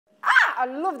I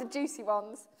love the juicy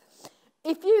ones.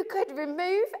 If you could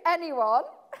remove anyone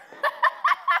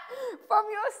from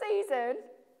your season,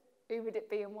 who would it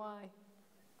be and why?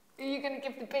 Who are you going to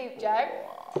give the boot, Joe?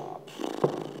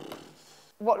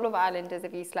 What Love Islanders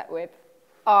have you slept with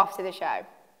after the show?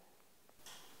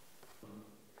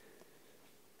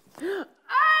 Oh,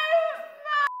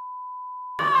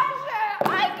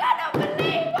 I cannot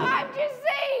believe what I've just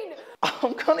seen!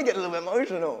 I'm kind of getting a little bit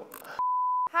emotional.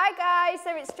 Hi guys,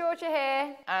 so it's Georgia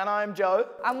here. And I'm Joe.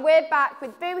 And we're back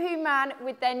with Boohoo Man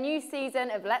with their new season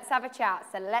of Let's Have a Chat,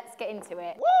 so let's get into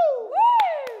it. Woo!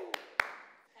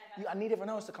 Woo! I need everyone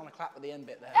else to kind of clap at the end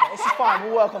bit there. This is fine,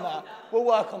 we'll work on that. We'll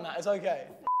work on that, it's okay.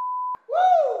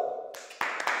 Woo!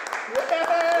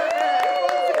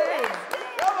 Yeah!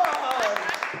 Come on!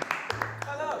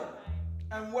 Hello,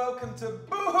 and welcome to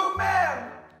Boohoo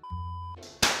Man!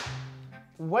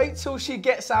 Wait till she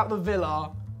gets out the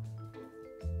villa.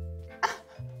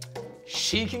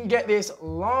 She can get this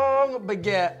long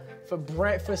baguette for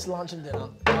breakfast, lunch and dinner.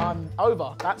 I'm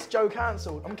over. That's Joe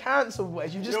cancelled. I'm cancelled,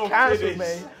 Wes. You just cancelled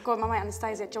me. God, my mate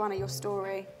Anastasia, Joanna, your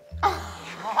story.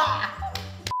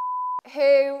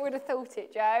 Who would have thought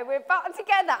it, Joe? We're back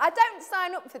together. I don't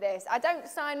sign up for this. I don't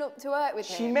sign up to work with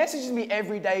him. She messages me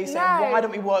every day saying, why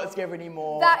don't we work together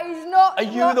anymore? That is not Are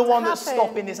you the one that's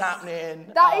stopping this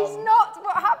happening? That is not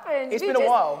what happens. It's been a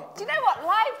while. Do you know what?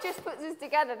 Life just puts us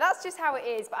together. That's just how it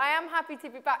is. But I am happy to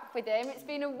be back with him. It's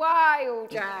been a while,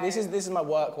 Joe. This is my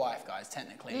work wife, guys,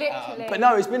 technically. Literally. But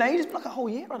no, it's been ages. It's been like a whole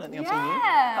year. I don't think I've seen you.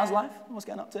 How's life? What's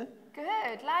getting up to?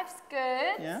 Good. Life's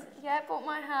good. Yeah? Yeah, bought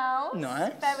my house.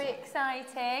 Nice. Very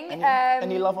exciting.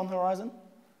 Any love on the horizon?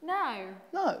 No.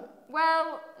 No?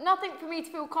 Well, nothing for me to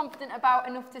feel confident about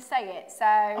enough to say it,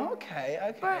 so...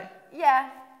 Okay. But,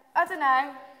 yeah, I don't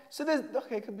know. So there's,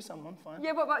 okay, could be someone, fine.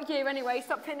 Yeah, what about you anyway?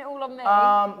 Stop putting it all on me.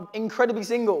 Incredibly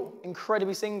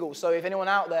single. So if anyone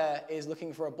out there is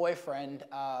looking for a boyfriend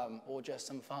or just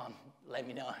some fun, let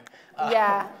me know.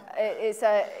 Yeah,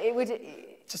 it would...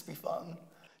 Just be fun.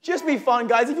 Just be fun,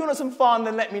 guys. If you want some fun,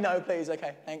 then let me know, please.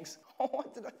 Okay, thanks. I'm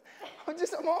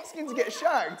asking to get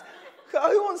shagged.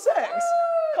 Who wants sex?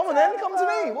 Come on then, come to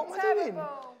me. What am I doing?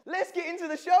 Let's get into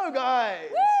the show, guys.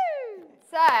 Woo!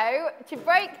 So, to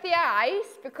break the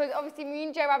ice, because obviously me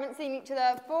and Joe haven't seen each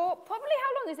other for probably,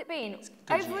 how long has it been?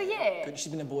 Over a year? She's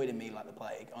been avoiding me like the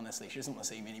plague, honestly. She doesn't want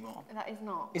to see me anymore. That is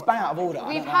not. It's bang out of order.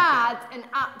 We've had an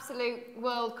absolute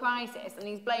world crisis and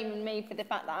he's blaming me for the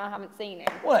fact that I haven't seen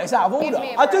him. Well, it's out of order.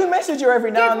 I do message her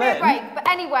every now and then. Give me a break. But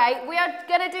anyway, we are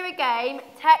going to do a game,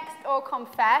 text or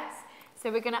confess.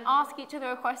 So we're going to ask each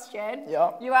other a question.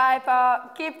 Yeah. You either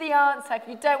give the answer. If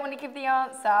you don't want to give the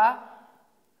answer,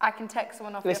 I can text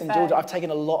someone off your phone. Listen, Georgia, I've taken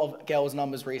a lot of girls'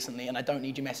 numbers recently and I don't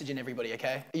need you messaging everybody,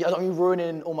 okay? I don't need you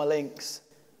ruining all my links.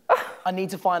 I need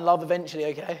to find love eventually,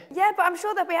 okay? Yeah, but I'm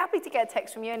sure they'll be happy to get a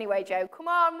text from you anyway, Joe. Come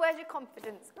on, where's your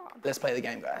confidence gone? Let's play the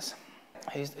game, guys.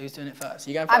 Who's doing it first?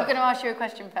 You going first? I'm going to ask you a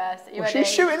question first. Are you ready?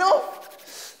 She's shooting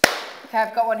off! Okay,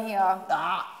 I've got one here.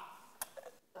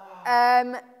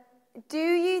 Do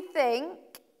you think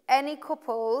any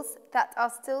couples that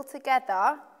are still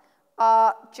together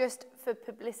are just for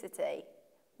publicity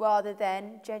rather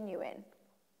than genuine?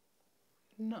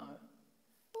 No.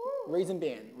 Reason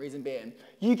being,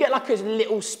 you get like a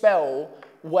little spell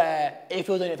where if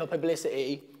you're doing it for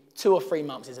publicity, 2 or 3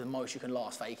 months is the most you can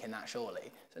last faking that,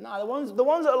 surely. So no, the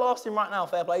ones that are lasting right now,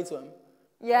 fair play to them.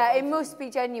 Yeah, it must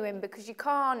be genuine because you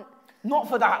can't. Not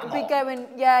for that long. Be going,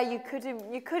 yeah, you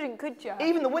couldn't, could you?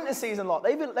 Even the winter season lot,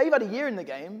 they've had a year in the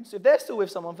game, so if they're still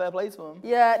with someone, fair play to them.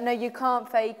 Yeah, no, you can't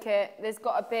fake it. There's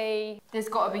got to be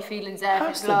feelings there if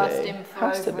it's lasting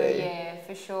for over a year,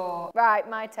 for sure. Right,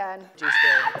 my turn. No,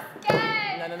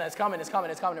 it's coming,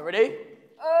 ready?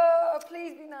 Oh,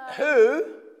 please be nice.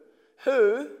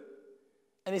 Who,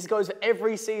 and this goes for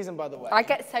every season, by the way. Why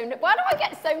do I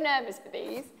get so nervous for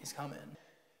these? It's coming.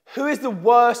 Who is the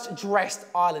worst dressed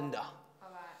Islander? All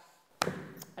right.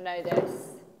 I know this.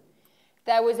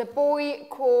 There was a boy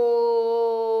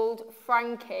called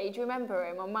Frankie. Do you remember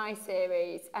him on my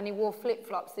series? And he wore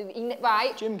flip-flops.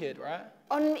 Right? Gym kid, right?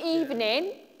 On an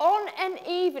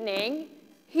evening,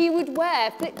 he would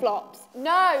wear flip-flops.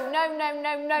 No.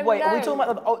 Wait, are we talking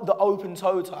about the open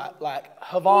toe type, like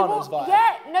Havana's vibe?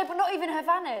 Yeah, no, but not even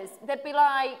Havana's. They'd be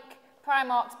like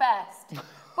Primark's best.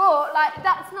 But, like,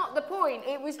 that's not the point.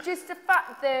 It was just the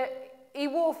fact that he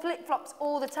wore flip-flops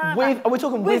all the time. Are we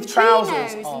talking with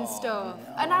trousers? Chinos and stuff.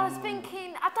 No. And I was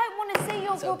thinking, I don't want to see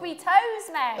your grubby toes,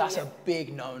 mate. That's a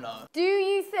big no-no. Do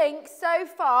you think so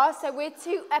far, so we're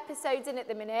 2 episodes in at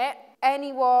the minute,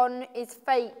 anyone is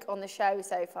fake on the show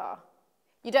so far?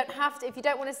 You don't have to, if you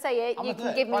don't want to say it, you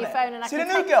can give me your phone and I can See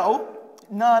the new girl?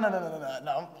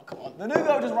 No. Come on. The new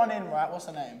girl just run in, right? What's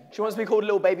her name? She wants to be called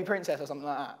Little Baby Princess or something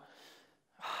like that.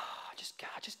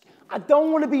 I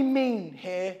don't want to be mean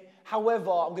here.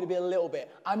 However, I'm going to be a little bit.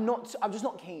 I'm just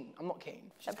not keen. I'm not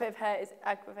keen. That bit of hair is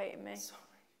aggravating me. Sorry.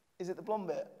 Is it the blonde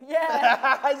bit?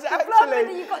 Yeah. It's the blonde bit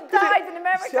that you got dyed in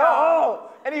America.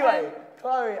 Oh. Anyway,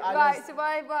 Chloe. So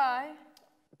bye.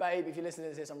 Babe, if you're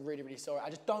listening to this, I'm really, really sorry. I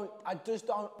just don't. Don't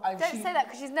say that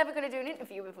because she's never going to do an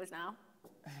interview with us now.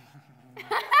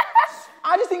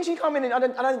 I just think she come in and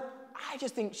I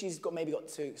just think she's maybe got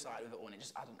too excited with it all, and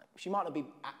I don't know. She might not be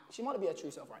her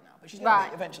true self right now, but she's gonna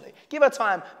be eventually. Give her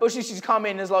time. But she's come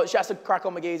in as like she has to crack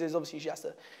on McGeezers. Obviously, she has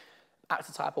to act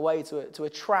a type of way to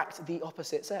attract the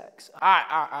opposite sex. All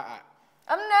right.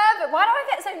 I'm nervous. Why do I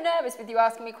get so nervous with you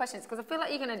asking me questions? Because I feel like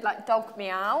you're gonna like dog me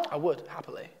out. I would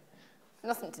happily.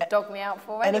 Nothing to dog me out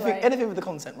for anyway. Anything with the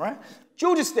content, right?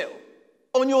 Georgia Still,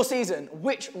 on your season,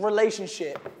 which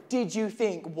relationship did you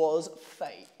think was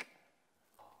fake?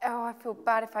 Oh, I feel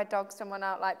bad if I dog someone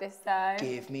out like this, though.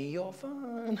 Give me your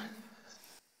phone.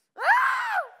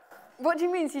 What do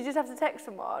you mean? So you just have to text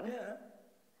someone? Yeah.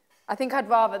 I think I'd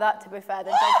rather that, to be fair,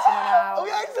 than dog someone out. Oh,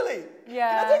 yeah, actually? Yeah.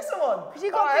 Can I text someone? Because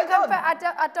you got to think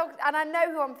I dog, and I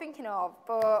know who I'm thinking of,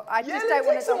 but I just don't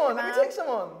want to dog them out. Let me text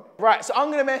someone. Right, so I'm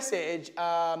going to message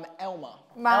Elma.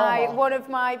 One of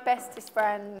my bestest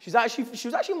friends. She was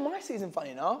actually on my season, funny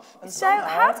enough. And so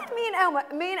how did me and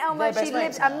Elma, she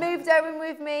moved over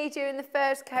with me during the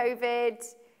first COVID.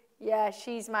 Yeah,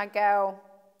 she's my girl.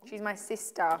 She's my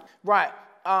sister. Right,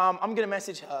 I'm going to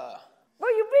message her.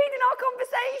 Well, you're reading our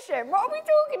conversation. What are we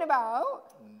talking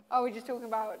about? Oh, we're just talking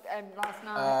about last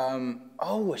night.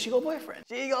 Oh, she got a boyfriend.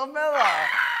 She got a fella.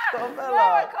 No,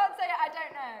 I can't say it.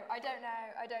 I don't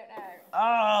know. Oh.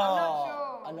 I'm not sure.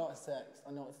 I know it's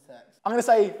text. I'm going to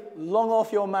say, long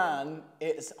off your man,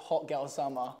 it's hot girl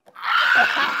summer. No,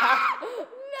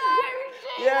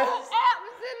 she will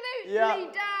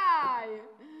absolutely die.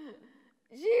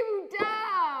 She will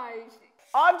die.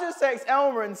 I've just texted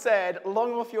Elma and said,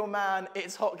 long off your man,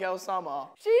 it's hot girl summer.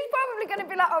 She's probably going to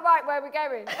be like, all right, where are we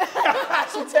going?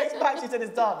 She texted back, she said,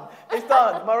 it's done. It's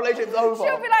done. My relationship's over.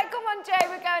 She'll be like, come on, Jay,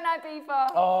 we're going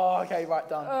Ibiza. Oh, okay, right,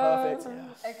 done. Perfect.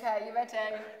 Yeah. Okay, you ready?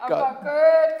 I've got a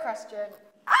good question.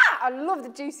 I love the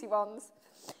juicy ones.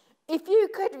 If you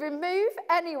could remove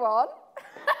anyone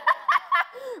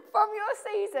from your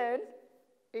season,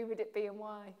 who would it be and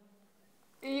why?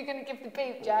 Are you going to give the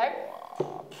beef, Joe?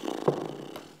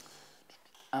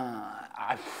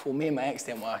 Well, me and my ex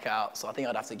didn't work out, so I think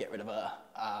I'd have to get rid of her.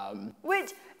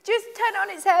 Which, just turn it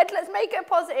on its head, let's make it a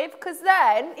positive, because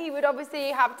then he would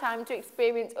obviously have time to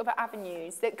experience other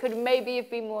avenues that could maybe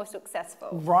have been more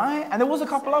successful. Right, and there was a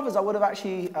couple others I would have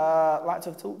actually liked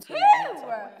to have talked to. Who?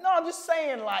 No, I'm just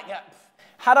saying, like,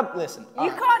 listen.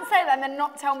 You can't say that and then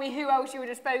not tell me who else you would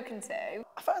have spoken to.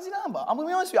 I fancied Amber. I'm gonna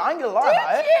be honest with you. I ain't gonna lie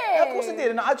about it. Yeah, of course I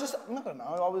did. And I'm not gonna know.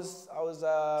 I was. Do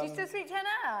you still speak to her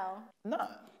now? No.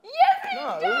 Yes, he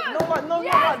does. Not like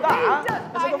yes, that. He does.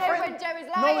 It's like I know when Joe is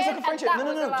lying. No, it's like a friendship.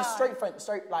 No. Just straight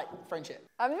friendship.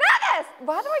 I'm nervous.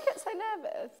 Why do I get so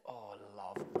nervous? Oh, I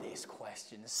love this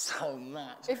question so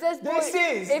much. This is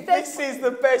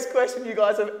the best question you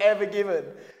guys have ever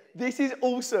given. This is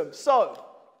awesome. So.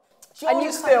 And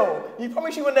you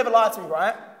promise you would never lie to me,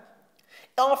 right?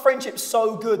 Our friendship's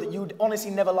so good that you would honestly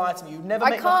never lie to me. You'd never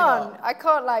make nothing up. I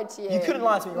can't lie to you. You couldn't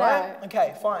lie to me, right? No.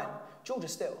 Okay, fine. Georgia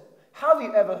Still, have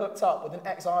you ever hooked up with an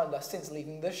ex-Islander since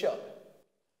leaving the show?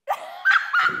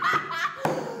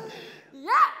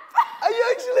 Yeah. Are you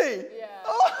actually? Yeah.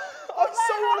 Oh,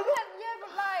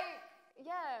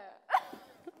 yeah.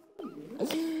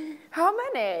 How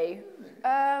many?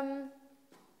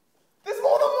 There's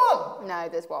more than one. No,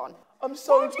 there's one. I'm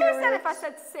so curious. What would you have said if I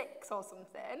said 6 or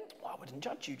something? Well, I wouldn't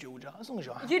judge you, Georgia, as long as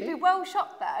you're happy. You'd be well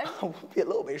shocked, though. I would be a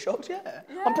little bit shocked, yeah.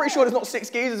 I'm pretty sure there's not 6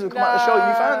 geezers who come out the show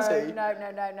you fancy. No, 1. No,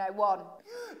 because I'm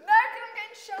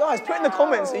getting shy. Guys, put in the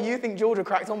comments who you think Georgia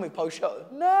cracked on with post-show.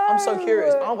 No. I'm so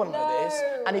curious. I want to know this.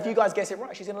 And if you guys guess it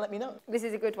right, she's going to let me know. This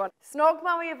is a good one. Snog,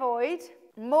 marry, avoid.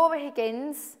 Maura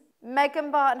Higgins, Megan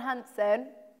Barton Hanson,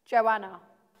 Joanna.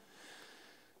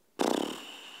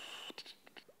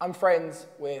 I'm friends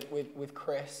with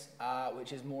Chris,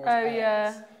 which is Maura's ex.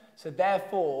 Yeah. So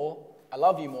therefore, I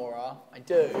love you, Maura. I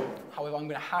do. However, I'm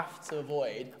going to have to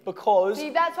avoid because. See,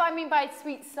 that's what I mean by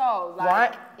sweet soul. Like,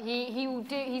 right. He will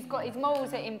do. He's got his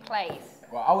morals are in place.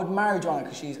 Well, I would marry Joanna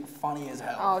because she's funny as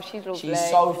hell. Oh, she's lovely. She's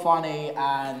so funny,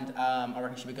 and I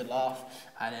reckon she'd be a good laugh.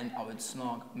 And then I would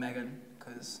snog Megan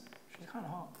because she's kind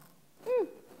of hot. Yeah,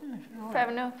 she's right. Fair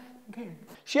enough. Okay.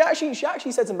 She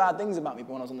actually said some bad things about me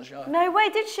when I was on the show. No way,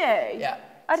 did she? Yeah.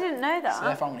 I didn't know that. So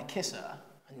therefore I'm going to kiss her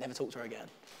and never talk to her again.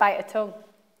 Bite her tongue.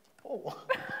 Oh.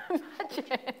 Imagine.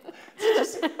 Did you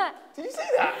see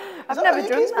that? I've never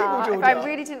done that. If I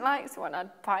really didn't like someone, I'd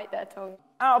bite their tongue.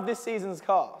 Out of this season's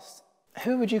cast,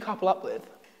 who would you couple up with?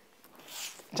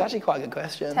 It's actually quite a good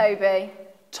question. Toby.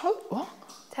 What?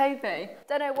 Toby.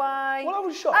 Don't know why. Well, I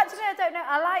was shocked. Actually, I don't know.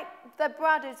 I like the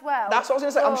Brad as well. That's what I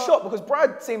was going to say. I'm shocked because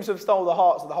Brad seems to have stolen the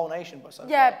hearts of the whole nation.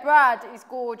 Brad is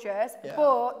gorgeous. Yeah.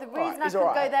 But the reason I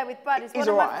couldn't go there with Brad is one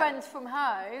of my friends from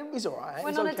home He's all right.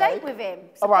 went on a date with him.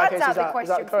 So Brad's out the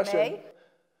question for me.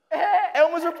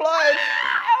 Elma's replied.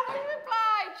 Elma's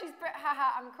replied. She's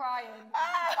haha, I'm crying.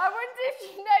 I wonder if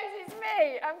she knows it's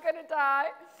me. I'm going to die.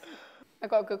 I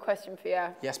got a good question for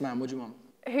you. Yes, ma'am. What do you want?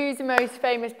 Who's the most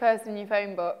famous person in your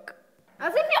phone book?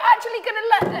 As if you're actually going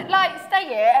to stay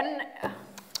here and...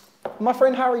 My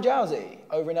friend Harry Jowsey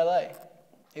over in LA.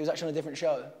 He was actually on a different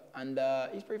show and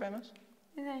he's pretty famous.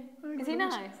 Is he? Is he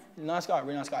nice? Nice guy,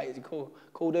 really nice guy. He's a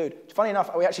cool dude. Funny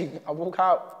enough, I walk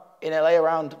out in LA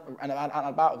around and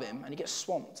about with him and he gets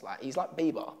swamped. He's like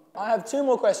Bieber. I have 2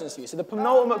 more questions for you. So the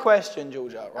penultimate question,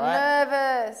 Georgia, right? I'm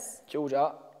nervous.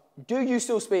 Georgia, do you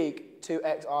still speak to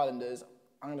ex-Islanders?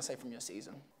 I'm going to say from your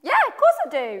season. Yeah, of course I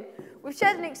do. We've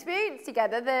shared an experience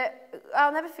together that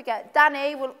I'll never forget.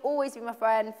 Danny will always be my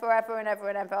friend forever and ever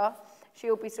and ever.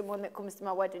 She'll be someone that comes to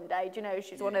my wedding day. Do you know,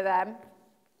 she's one of them.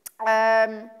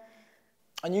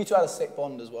 And you two had a sick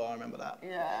bond as well, I remember that.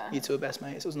 Yeah. You two are best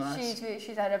mates, it was nice.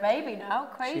 She's had a baby now,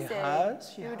 crazy. She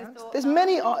has. There's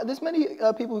that. many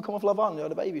people who come off Love Island who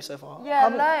had a baby so far. Yeah,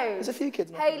 loads. There's a few kids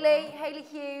now. Hayley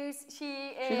Hughes,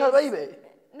 she had a baby?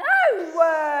 No!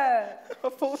 I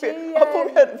thought we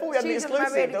had the she's exclusive. one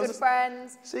of my really good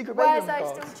friends. Secret baby Where's I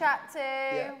still chat to?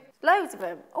 Yeah. Loads of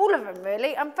them. All of them,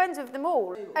 really. I'm friends with them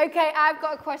all. Okay, I've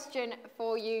got a question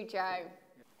for you, Joe.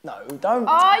 No, don't.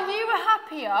 Are you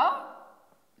happier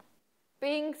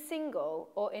being single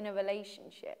or in a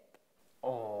relationship?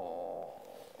 Oh.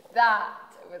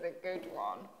 That was a good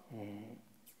one.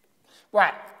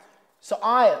 Right. So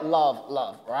I love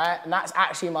love, right? And that's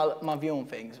actually my view on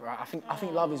things, right? I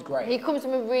think love is great. He comes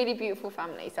from a really beautiful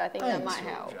family, so I think that might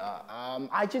help.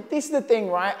 This is the thing,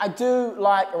 right? I do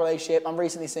like a relationship. I'm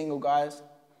recently single, guys.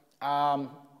 And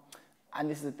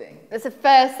this is the thing. That's the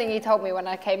first thing you told me when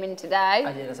I came in today.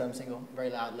 I did, I said I'm single,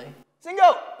 very loudly.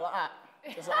 Single! Like that.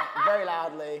 Just like that, very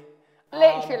loudly.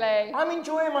 Literally. I'm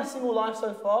enjoying my single life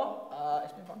so far.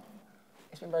 It's been fun.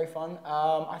 It's been very fun.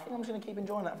 I think I'm just going to keep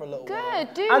enjoying that for a little while.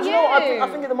 Good, do you know what? I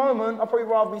think at the moment, I'd probably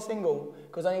rather be single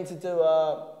because I need to do,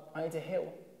 I need to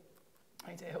heal.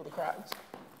 I need to heal the cracks.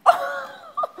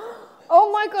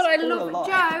 Oh my God, I love,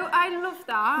 Joe, I love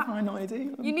that. I know I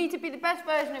do. You need to be the best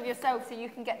version of yourself so you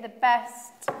can get the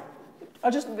best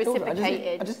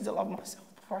reciprocated. I just need to love myself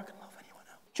before I can love anyone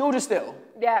else. Georgia Steele.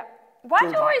 Yeah. Why do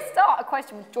you always start a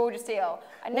question with Georgia Steele?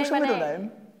 What's your middle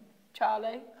name?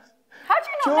 Charlie. How do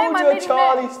you not know my middle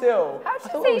Charlie name? Steele. How do you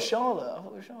I thought it was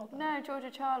Charlotte. No,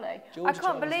 Georgia Charlie. Georgia I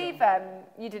can't believe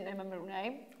you didn't know my middle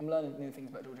name. I'm learning new things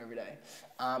about Georgia every day.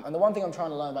 And the one thing I'm trying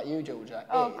to learn about you, Georgia,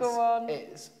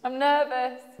 is... I'm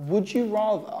nervous. Would you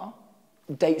rather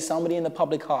date somebody in the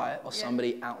public eye or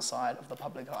somebody outside of the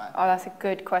public eye? Oh, that's a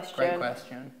good question. Great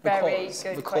question. Very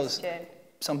good question.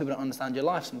 Some people don't understand your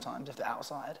life sometimes if they're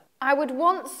outside. I would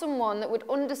want someone that would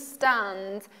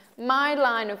understand my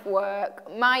line of work,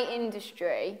 my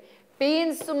industry,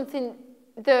 being something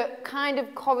that kind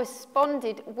of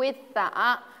corresponded with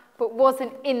that, but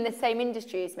wasn't in the same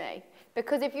industry as me.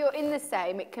 Because if you're in the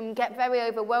same, it can get very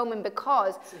overwhelming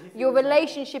because your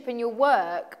relationship and your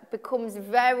work becomes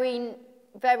very,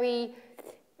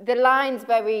 the line's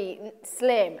very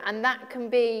slim, and that can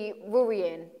be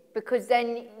worrying. Because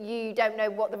then you don't know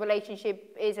what the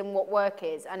relationship is and what work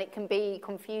is, and it can be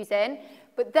confusing.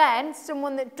 But then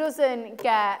someone that doesn't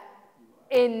get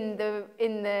in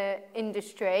the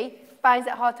industry finds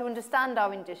it hard to understand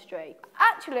our industry.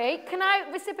 Actually, can I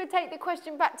reciprocate the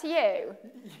question back to you?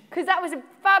 Because that was a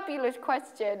fabulous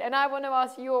question, and I want to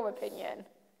ask your opinion.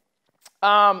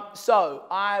 So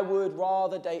I would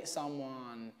rather date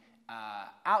someone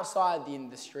outside the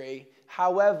industry.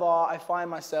 However, I find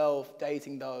myself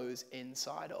dating those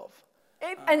inside of.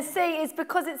 And see, it's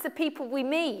because it's the people we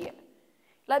meet.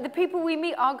 Like, the people we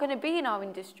meet are going to be in our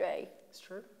industry. It's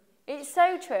true. It's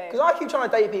so true. Because I keep trying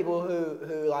to date people who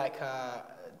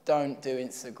don't do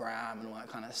Instagram and all that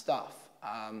kind of stuff.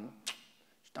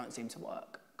 Just don't seem to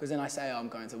work. Because then I say, oh, I'm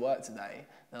going to work today.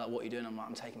 They're like, what are you doing? I'm like,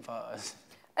 I'm taking photos.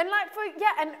 And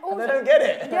and also... And they don't get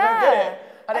it. Yeah. They don't get it.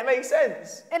 And it makes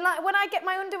sense. And like, when I get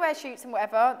my underwear shoots and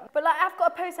whatever, but like, I've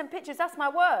got to post some pictures, that's my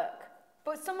work.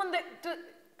 But someone that...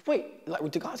 Wait,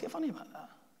 like, do guys get funny about that?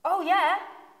 Oh, yeah.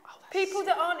 Oh, people sick.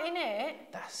 that aren't in it.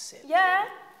 That's it. Yeah.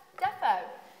 Defo.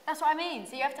 That's what I mean.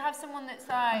 So you have to have someone that's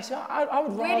like I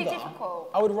would rather, really difficult.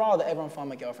 I would rather everyone find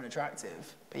my girlfriend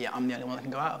attractive, but yeah, I'm the only one that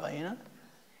can go out of her, you know?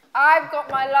 I've got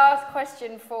my last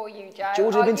question for you, Joe.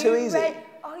 George, they've been too easy.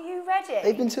 Are you ready?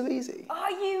 They've been too easy.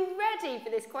 Are you ready for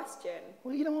this question?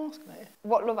 What are you going to ask me?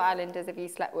 What Love Islanders have you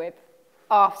slept with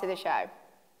after the show?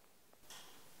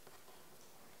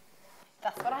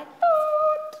 That's what I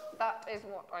thought. That is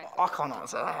what I thought. I can't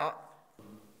answer that.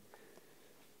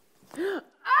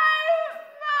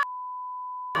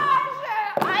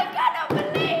 I cannot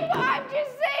believe what I've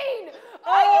just seen!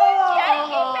 Are you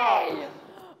joking me?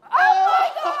 Oh my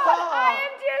god! I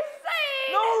have just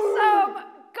seen some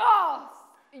goss!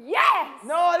 Yes!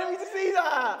 No, I didn't mean to see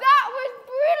that! That was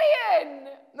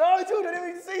brilliant! No, George, I didn't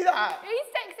mean to see that! He's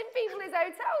texting people his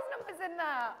hotels numbers and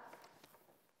that.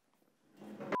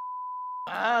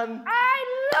 I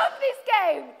love this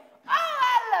game! Oh,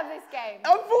 I love this game!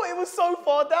 I thought it was so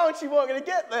far down she weren't going to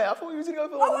get there. I thought he was going to go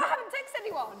for Oh, I haven't texted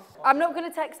anyone. I'm not going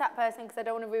to text that person because I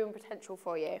don't want to ruin potential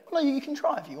for you. No, you can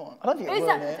try if you want. I don't think it'll Is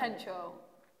ruin that it. potential?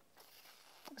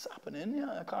 It's happening,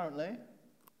 yeah, currently.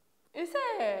 Is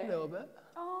A it? little bit.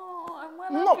 Oh, I'm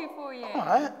well happy for you.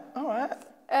 All right.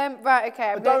 Right,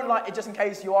 okay. But don't like it just in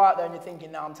case you are out there and you're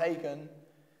thinking, now I'm taken.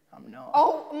 I'm not.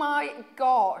 Oh my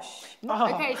gosh.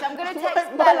 Okay, so I'm going to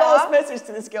text my last message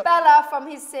to this girl. Bella from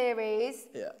his series.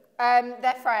 Yeah.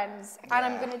 They're friends. And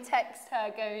I'm going to text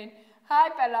her going, "Hi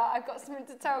Bella, I've got something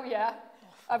to tell you.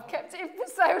 I've kept it in for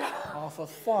so long. Oh, for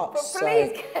fuck's But please,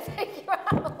 sake. can I take you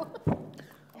out?"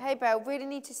 Hey Belle, really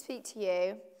need to speak to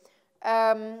you.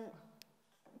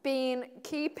 Been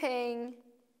keeping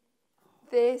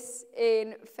this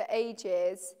in for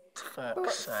ages.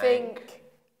 Fuck's sake.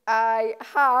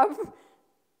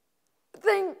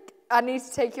 Think I need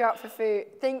to take you out for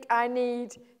food. Think I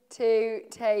need to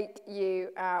take you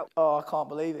out. Oh, I can't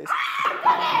believe this.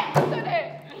 I've done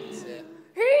it! That's it.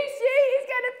 She is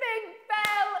going to think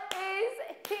Belle is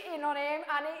hitting on him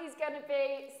and he's going to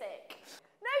be sick.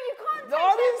 No, you can't take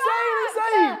I didn't say it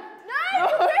back. No,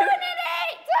 you're ruining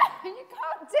it! You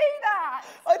can't do that.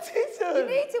 I didn't. You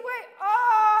need to wait.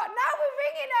 Oh, now we're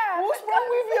ringing her. What's wrong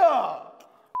with you?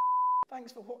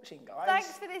 Thanks for watching, guys.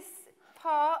 Thanks for this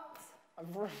part.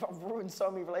 I've ruined so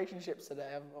many relationships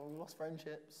today. I've lost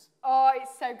friendships. Oh,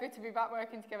 it's so good to be back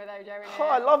working together though, Joey. Oh,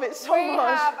 I love it so much. We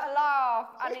have a laugh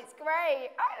and it's great.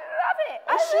 I love it.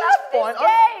 I She's love fine. this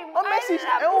game. I messaged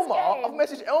Elma. I've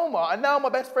messaged Elma, and now my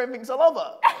best friend thinks I love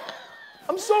her.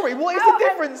 I'm sorry. What is the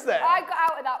difference there? I got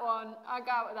out of that one. I don't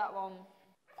know.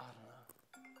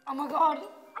 Oh my god.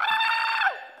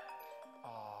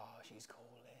 Oh, she's calling.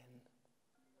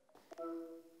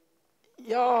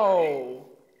 Yo.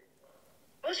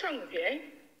 What's wrong with you?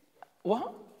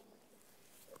 What?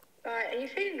 Right, are you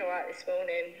feeling alright this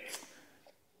morning?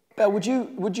 Belle, would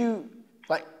you,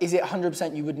 like, is it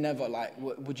 100% you would never, like,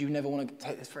 would you never want to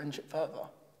take this friendship further?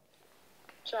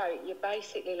 Joe, you're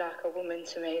basically like a woman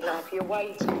to me. Like, you're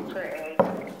way too pretty.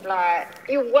 Like,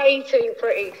 you're way too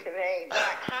pretty to me.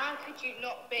 Like, how could you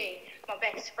not be my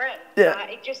best friend? Yeah.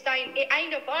 Like, it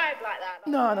ain't a vibe like that. Like,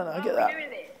 No, I get that.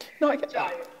 Doing it? No, I get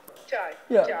that. Joe.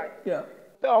 Yeah.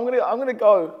 Belle, I'm gonna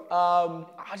go.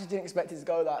 I just didn't expect it to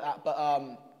go like that, but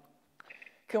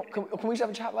can we just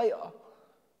have a chat later?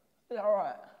 Is that all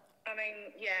right? I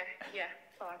mean, yeah,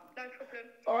 fine. No problem.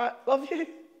 All right, love you.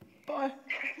 Bye.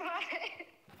 Bye.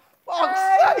 Fuck's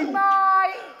Oh sake!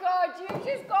 my god, you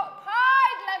just got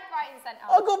pied left, right and centre.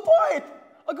 I got pied.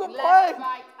 Left,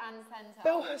 right and centre.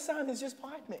 Belle Hassan has just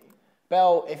pied me.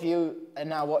 Belle, if you are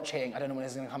now watching, I don't know when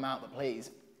this is going to come out, but please,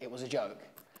 it was a joke.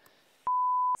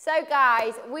 So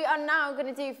guys, we are now going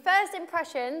to do first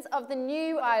impressions of the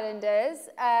new Islanders.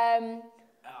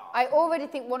 I already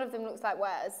think one of them looks like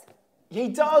Wes. He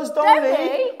does, don't Don't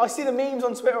he? he? I see the memes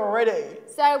on Twitter already.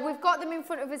 So we've got them in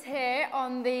front of us here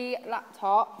on the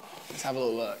laptop. Let's have a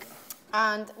little look.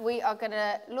 And we are going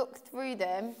to look through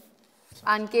them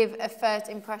and give a first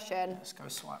impression. Let's go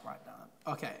swipe right down.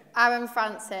 Okay. Aaron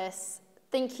Francis,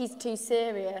 think he's too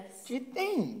serious. Do you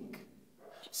think?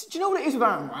 So, do you know what it is with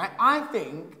Aaron, right? I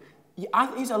think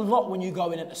it's a lot when you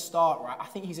go in at the start, right? I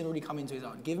think he's already come into his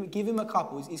own. Give him a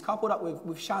couple. He's coupled up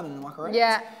with Shannon, am I correct?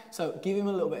 Yeah. So give him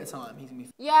a little bit of time. He's gonna be.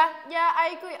 Yeah,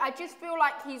 I agree. I just feel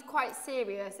like he's quite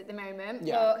serious at the moment.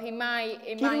 Yeah. But he might.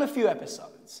 Give him a few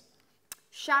episodes.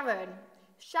 Sharon.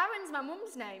 Sharon's my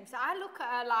mum's name, so I look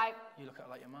at her like. You look at her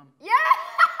like your mum. Yeah.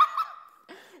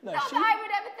 No, Not that I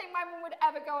would ever think my mum would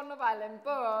ever go on Love Island,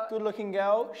 but. Good-looking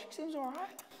girl. She seems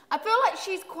alright. I feel like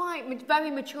she's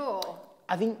very mature.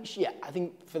 I think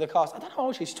for the cast, I don't know how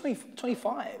old she is. She's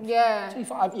 25. Yeah.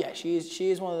 25. Yeah, she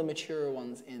is one of the mature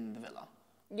ones in the villa.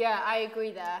 Yeah, I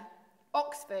agree there.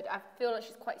 Oxford. I feel like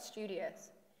she's quite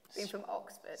studious. Being from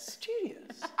Oxford.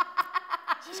 Studious?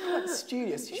 She's quite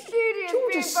studious. Studious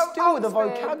George being is from still with the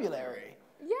Oxford. vocabulary.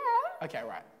 Yeah. Okay,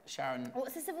 right. Sharon.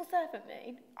 What's a civil servant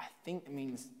mean? I think it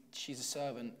means she's a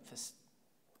servant for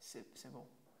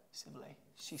civilly.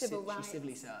 She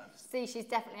civilly serves. See, she's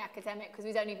definitely academic because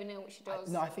we don't even know what she does.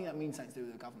 No, I think that means something to do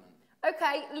with the government.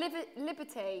 Okay,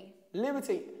 liberty.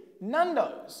 Liberty.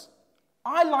 Nando's.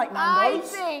 I like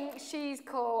Nando's. I think she's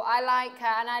cool. I like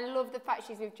her, and I love the fact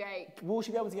she's with Jake. Will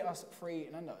she be able to get us free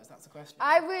Nando's? That's the question.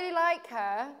 I really like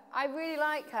her.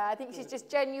 I think she's just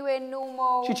genuine,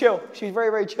 normal. She's chill. She's very,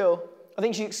 very chill. I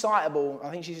think she's excitable. I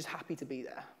think she's just happy to be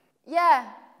there. Yeah.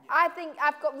 I think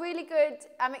I've got really good...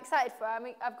 I'm excited for her.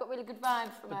 I've got really good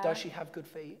vibes from her. But does she have good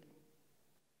feet?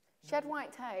 She had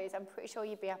white toes. I'm pretty sure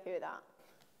you'd be happy with that.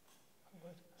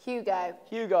 Hugo.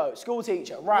 Hugo, school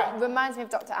teacher, right. Reminds me of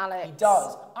Dr. Alex. He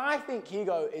does. I think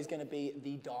Hugo is going to be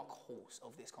the dark horse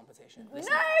of this competition.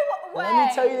 Listen, no way! Let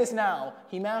me tell you this now.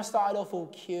 He may have started off all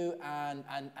cute and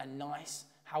nice.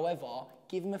 However,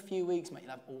 give him a few weeks, mate,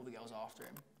 you'll have all the girls after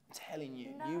him. I'm telling you,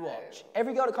 you watch.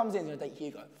 Every girl that comes in is going to date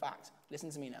Hugo. Fact. Listen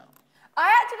to me now.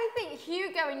 I actually think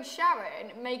Hugo and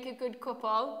Sharon make a good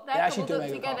couple. They're coupled up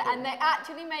together and they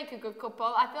actually make a good couple.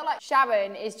 I feel like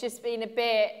Sharon is just being a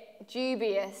bit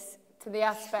dubious to the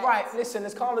aspect. Right, listen,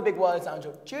 let's calm the big words down,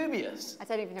 Joe. Dubious. I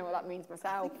don't even know what that means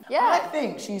myself. I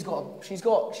think she's got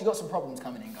some problems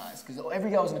coming in, guys, because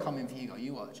every girl's gonna come in for Hugo.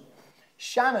 You watch.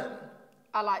 Shannon.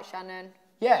 I like Shannon.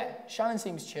 Yeah, Shannon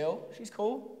seems chill. She's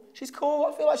cool. She's cool.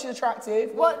 I feel like she's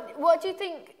attractive. What do you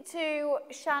think to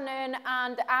Shannon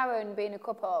and Aaron being a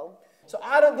couple? So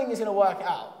I don't think it's gonna work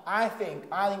out. I think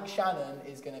Shannon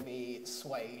is gonna be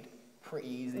swayed pretty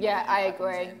easily. Yeah, I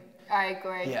agree. I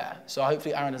agree. Yeah. So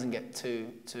hopefully Aaron doesn't get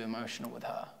too emotional with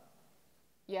her.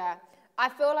 Yeah. I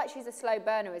feel like she's a slow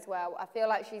burner as well. I feel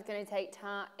like she's going to take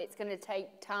time. It's going to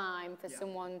take time for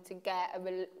someone to get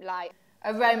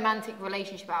a romantic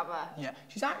relationship out of her. Yeah.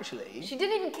 She's actually. She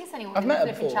didn't even kiss anyone I've in the met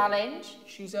her flipping before. challenge.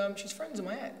 She's friends with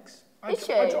my ex. Is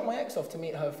she? I dropped my ex off to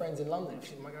meet her friends in London.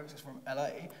 My ex is from LA.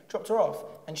 Dropped her off,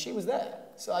 and she was there.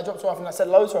 So I dropped her off, and I said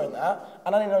hello to her and that,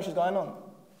 and I didn't know what was going on.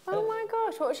 Oh my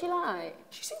gosh, what was she like?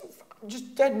 She seemed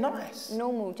just dead nice.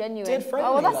 Normal, genuine. Dead friendly.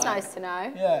 Oh, well, that's nice to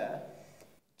know. Yeah.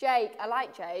 Jake, I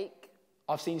like Jake.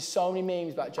 I've seen so many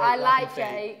memes about Jake. I like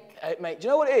Jake. Mate, do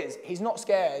you know what it is? He's not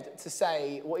scared to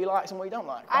say what he likes and what he don't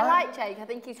like. Right? I like Jake. I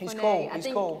think he's funny. Cool. He's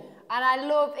cool. And I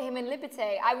love him and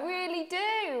Liberty. I really do.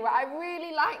 I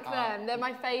really like them. They're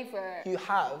my favourite.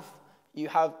 You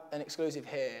have an exclusive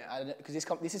here, because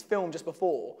this is filmed just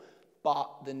before.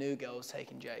 But the new girl's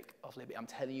taking Jake off Liberty. I'm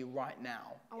telling you right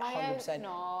now, 100%.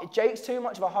 Not. Jake's too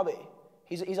much of a hubby.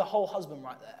 He's a whole husband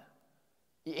right there.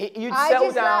 You'd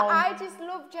settle down. I just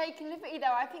love Jake and Liberty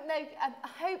though. I think I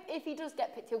hope if he does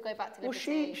get picked, he'll go back to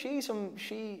Liberty. Well, she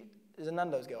is a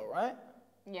Nando's girl, right?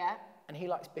 Yeah. And he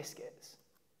likes biscuits.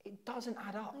 It doesn't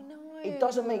add up. I know. It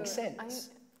doesn't make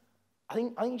sense. I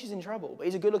think she's in trouble. But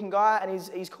he's a good-looking guy and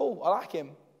he's cool. I like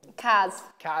him.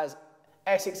 Kaz,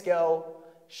 Essex girl.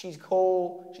 She's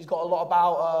cool. She's got a lot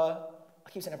about her. I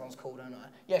keep saying everyone's cool, don't I?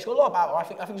 Yeah, she's got a lot about her. I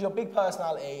think she's got a big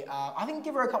personality. I think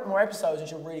give her a couple more episodes and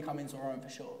she'll really come into her own for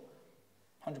sure.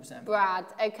 100%. Brad.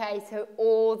 Okay, so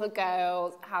all the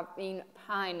girls have been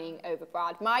pining over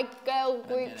Brad. My girl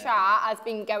group chat has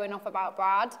been going off about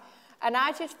Brad. And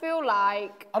I just feel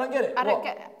like... I don't get it. I don't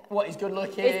get it. What, he's good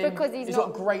looking. It's because he's got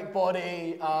a great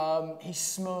body. He's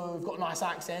smooth, got a nice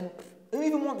accent. Who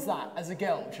even wants that as a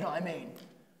girl? Do you know what I mean?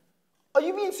 Are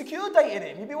you being secure dating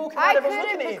him? You'd be walking around, everyone's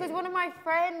looking at him. Because one of my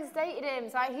friends dated him,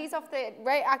 so he's off the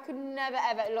rate. I could never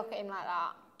ever look at him like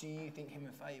that. Do you think him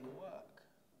and Faye will work?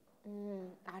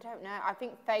 I don't know. I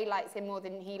think Faye likes him more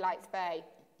than he likes Faye.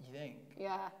 You think?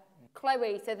 Yeah.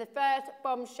 Chloe. So the first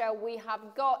bombshell we have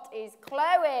got is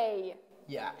Chloe.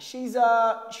 Yeah, she's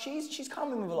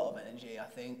come in with a lot of energy, I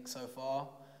think, so far.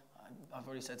 I've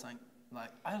already said something like,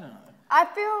 I don't know.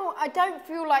 I don't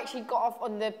feel like she got off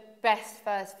on the best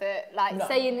first foot,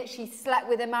 saying that she slept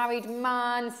with a married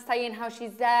man, saying how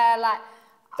she's there,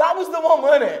 That was the one,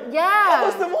 wasn't it? Yeah. That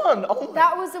was the one. Oh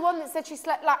that was the one that said she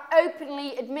slept,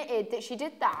 openly admitted that she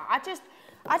did that.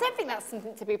 I don't think that's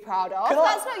something to be proud of.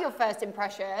 That's not your first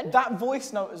impression. That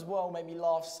voice note as well made me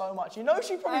laugh so much. You know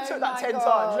she probably took that 10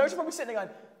 times. You know she's probably sitting there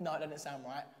going, no, it doesn't sound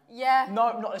right. Yeah.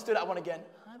 No, not, let's do that one again.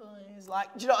 Hi, boys.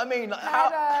 Do you know what I mean?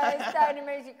 Hi, boys. That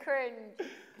makes you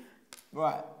cringe.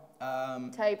 Right.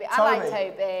 Toby. I like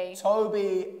Toby.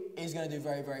 Toby is going to do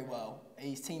very, very well.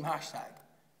 He's team hashtag.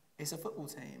 It's a football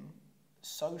team.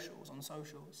 On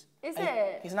socials. Is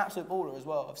it? He's an absolute baller as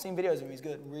well. I've seen videos of him. He's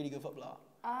good. Really good footballer.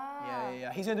 Ah.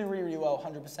 Yeah. He's going to do really, really well,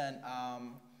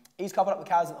 100%. He's coupled up with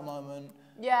Kaz at the moment.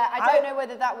 Yeah, I don't know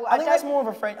whether that will... I think that's more of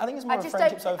a friend. I think it's more of a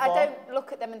friendship so far. I don't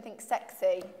look at them and think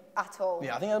sexy at all.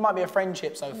 Yeah, I think it might be a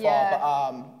friendship so far,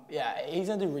 but yeah, he's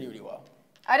gonna do really, really well.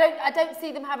 I don't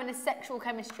see them having a sexual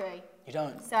chemistry. You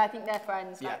don't? So I think they're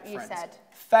friends, like you said.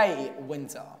 Faye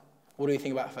Winter. What do you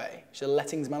think about Faye? She's a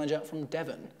lettings manager from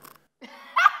Devon. That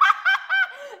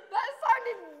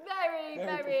sounded very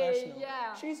professional.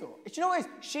 yeah. She's all. Do you know what it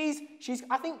is? She's.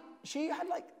 I think she had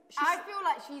like. I feel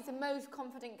like she's the most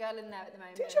confident girl in there at the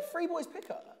moment. Didn't she have 3 boys pick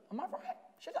her? Am I right?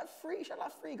 She had like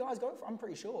 3 guys go for her, I'm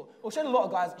pretty sure. Or she had a lot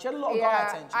of guys. She had a lot of guy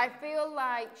attention. I feel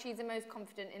like she's the most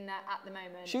confident in there at the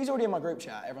moment. She's already in my group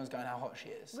chat. Everyone's going how hot she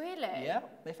is. Really? Yeah,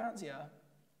 they fancy her.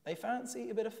 They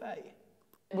fancy a bit of Faye.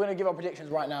 We're going to give our predictions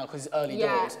right now because it's early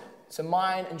doors. So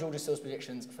mine and Georgia Steele's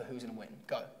predictions for who's going to win.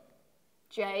 Go.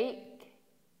 Jake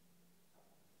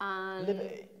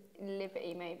and...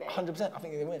 Liberty, maybe. 100%. I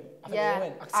think they're going to win. I think they're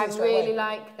going to win. I really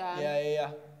like them. Yeah.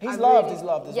 He's loved as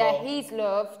well. Yeah, he's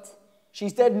loved.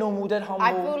 She's dead normal, dead humble.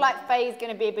 I feel like Faye's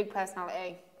going to be a big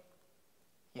personality.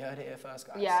 You heard it here first,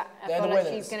 guys. Yeah, I feel like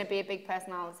she's going to be a big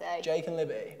personality. Jake and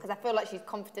Liberty. Because I feel like she's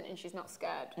confident and she's not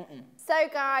scared. So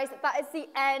guys, that is the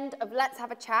end of Let's Have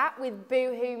a Chat with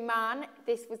Boohoo Man.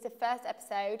 This was the first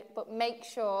episode, but make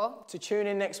sure to tune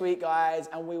in next week, guys,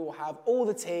 and we will have all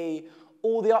the tea,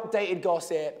 all the updated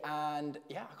gossip, and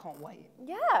yeah, I can't wait.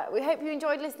 Yeah, we hope you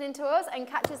enjoyed listening to us and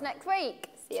catch us next week.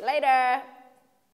 See you later.